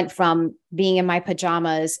 And I went from being in my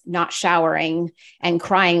pajamas, not showering and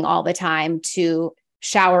crying all the time, to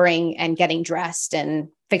showering and getting dressed and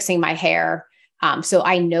fixing my hair. So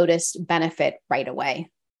I noticed benefit right away.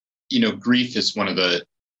 Grief is one of the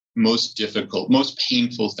most difficult, most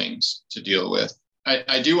painful things to deal with.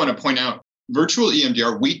 I do want to point out virtual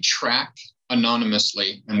EMDR, we track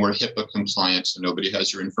anonymously, and we're HIPAA compliant, so nobody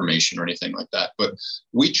has your information or anything like that. But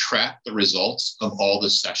we track the results of all the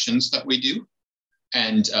sessions that we do.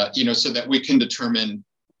 And, so that we can determine,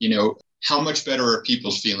 how much better are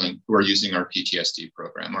people feeling who are using our PTSD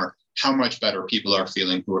program, or how much better people are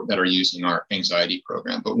feeling that are using our anxiety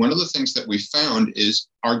program. But one of the things that we found is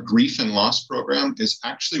our grief and loss program is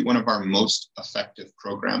actually one of our most effective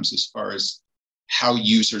programs as far as how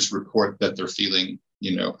users report that they're feeling,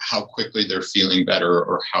 how quickly they're feeling better,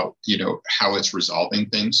 or how it's resolving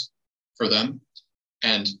things for them.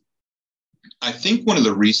 And I think one of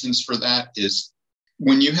the reasons for that is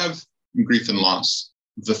when you have grief and loss,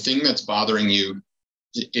 the thing that's bothering you,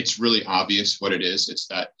 it's really obvious what it is. It's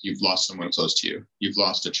that you've lost someone close to you. You've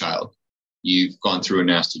lost a child. You've gone through a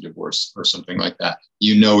nasty divorce or something like that.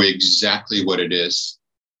 You know exactly what it is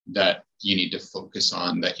that you need to focus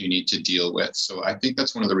on, that you need to deal with. So I think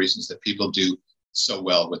that's one of the reasons that people do so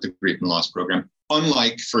well with the grief and loss program.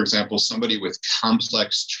 Unlike, for example, somebody with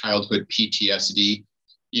complex childhood PTSD,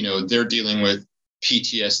 they're dealing with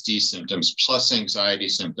PTSD symptoms, plus anxiety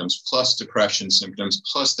symptoms, plus depression symptoms,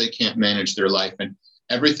 plus they can't manage their life. And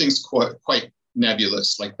everything's quite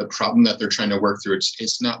nebulous. Like the problem that they're trying to work through,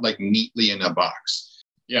 it's not like neatly in a box.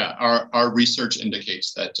 Yeah, our research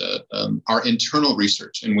indicates that our internal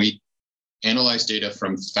research, and we analyze data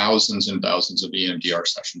from thousands and thousands of EMDR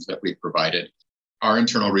sessions that we've provided. Our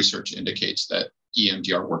internal research indicates that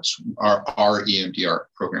EMDR works, our EMDR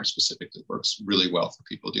program specifically works really well for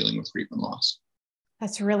people dealing with grief and loss.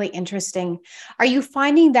 That's really interesting. Are you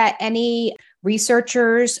finding that any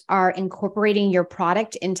researchers are incorporating your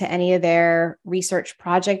product into any of their research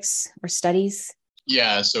projects or studies?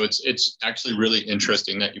 Yeah, so it's actually really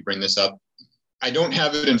interesting that you bring this up. I don't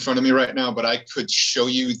have it in front of me right now, but I could show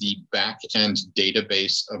you the back end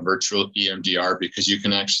database of virtual EMDR, because you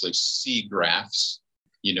can actually see graphs,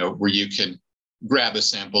 where you can grab a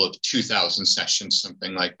sample of 2,000 sessions,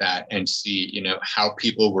 something like that, and see, how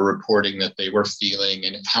people were reporting that they were feeling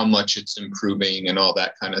and how much it's improving and all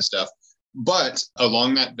that kind of stuff. But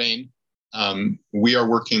along that vein, we are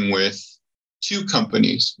working with two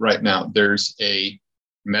companies right now. There's a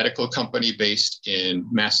medical company based in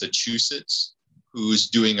Massachusetts who's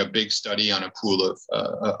doing a big study on a pool of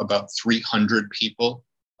about 300 people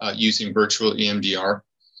using virtual EMDR.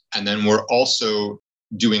 And then we're also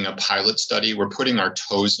doing a pilot study. We're putting our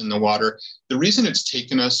toes in the water. The reason it's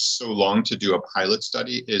taken us so long to do a pilot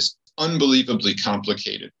study is unbelievably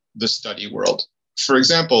complicated, the study world. For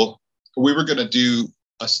example, we were going to do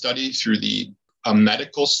a study through a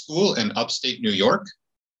medical school in upstate New York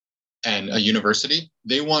and a university.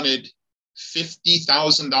 They wanted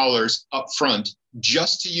 $50,000 up front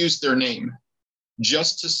just to use their name,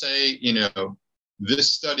 just to say,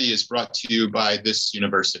 this study is brought to you by this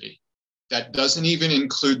university. That doesn't even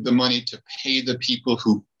include the money to pay the people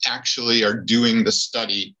who actually are doing the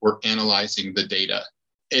study or analyzing the data.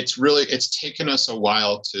 It's taken us a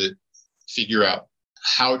while to figure out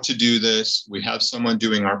how to do this. We have someone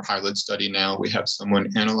doing our pilot study now. We have someone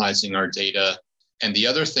analyzing our data. And the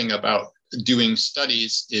other thing about doing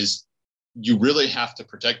studies is you really have to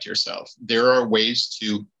protect yourself. There are ways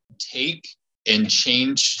to take and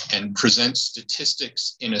change and present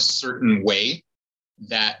statistics in a certain way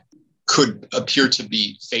that could appear to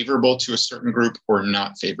be favorable to a certain group or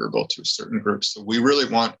not favorable to a certain group. So we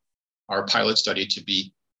really want our pilot study to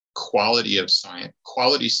be quality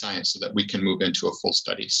science so that we can move into a full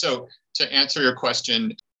study. So to answer your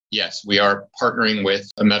question, yes, we are partnering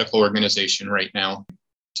with a medical organization right now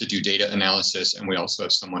to do data analysis. And we also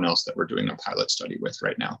have someone else that we're doing a pilot study with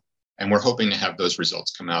right now. And we're hoping to have those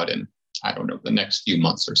results come out in, the next few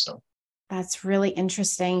months or so. That's really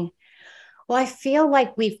interesting. Well, I feel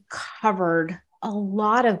like we've covered a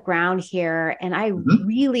lot of ground here, and I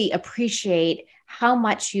really appreciate how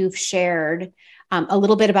much you've shared a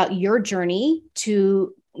little bit about your journey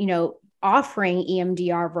to, offering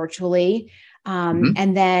EMDR virtually,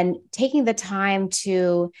 and then taking the time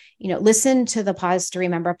to, listen to the Pause to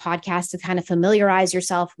Remember podcast to kind of familiarize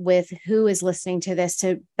yourself with who is listening to this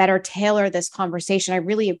to better tailor this conversation. I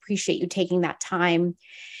really appreciate you taking that time.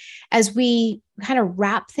 As we kind of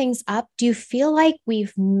wrap things up, do you feel like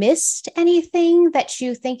we've missed anything that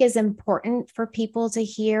you think is important for people to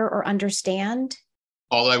hear or understand?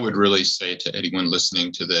 All I would really say to anyone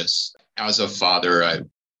listening to this, as a father,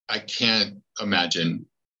 I can't imagine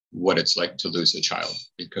what it's like to lose a child,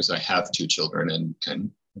 because I have two children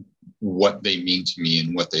and what they mean to me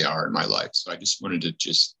and what they are in my life. So I just wanted to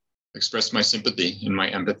just express my sympathy and my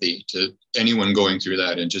empathy to anyone going through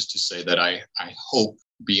that, and just to say that I hope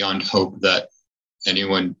beyond hope that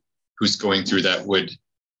anyone who's going through that would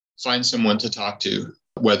find someone to talk to,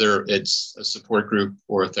 whether it's a support group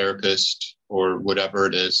or a therapist or whatever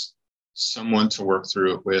it is, someone to work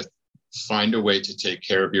through it with. Find a way to take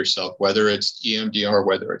care of yourself, whether it's EMDR,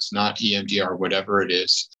 whether it's not EMDR, whatever it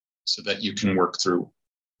is, so that you can work through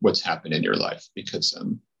what's happened in your life. Because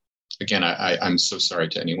again, I'm so sorry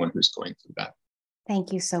to anyone who's going through that.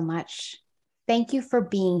 Thank you so much. Thank you for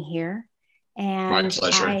being here. And my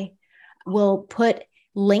pleasure. I will put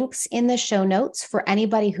links in the show notes for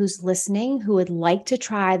anybody who's listening who would like to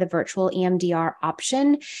try the virtual EMDR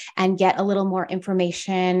option and get a little more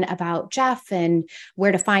information about Jeff and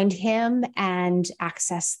where to find him and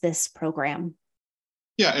access this program.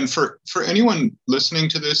 Yeah. And for anyone listening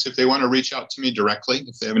to this, if they want to reach out to me directly,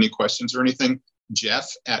 if they have any questions or anything,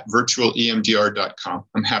 jeff@virtualemdr.com.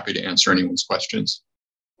 I'm happy to answer anyone's questions.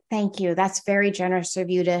 Thank you. That's very generous of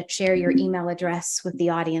you to share your email address with the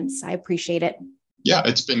audience. I appreciate it. Yeah,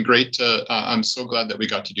 it's been great. I'm so glad that we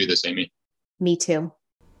got to do this, Amy. Me too.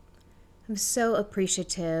 I'm so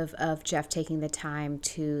appreciative of Jeff taking the time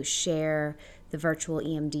to share the virtual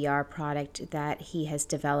EMDR product that he has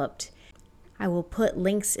developed. I will put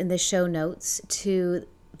links in the show notes to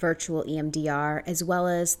virtual EMDR, as well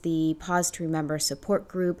as the Pause to Remember support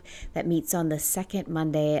group that meets on the second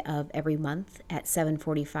Monday of every month at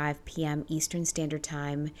 7:45 p.m. Eastern Standard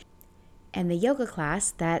Time, and the yoga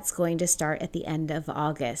class that's going to start at the end of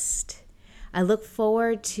August. I look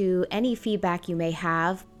forward to any feedback you may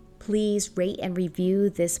have. Please rate and review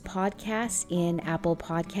this podcast in Apple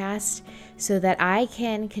Podcasts so that I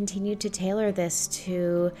can continue to tailor this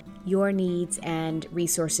to your needs and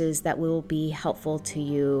resources that will be helpful to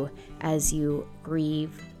you as you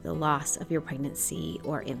grieve the loss of your pregnancy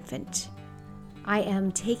or infant. I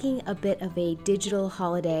am taking a bit of a digital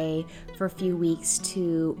holiday for a few weeks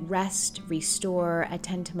to rest, restore,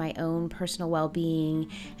 attend to my own personal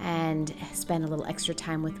well-being, and spend a little extra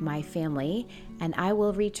time with my family. And I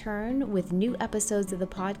will return with new episodes of the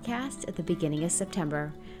podcast at the beginning of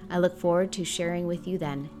September. I look forward to sharing with you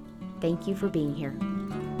then. Thank you for being here.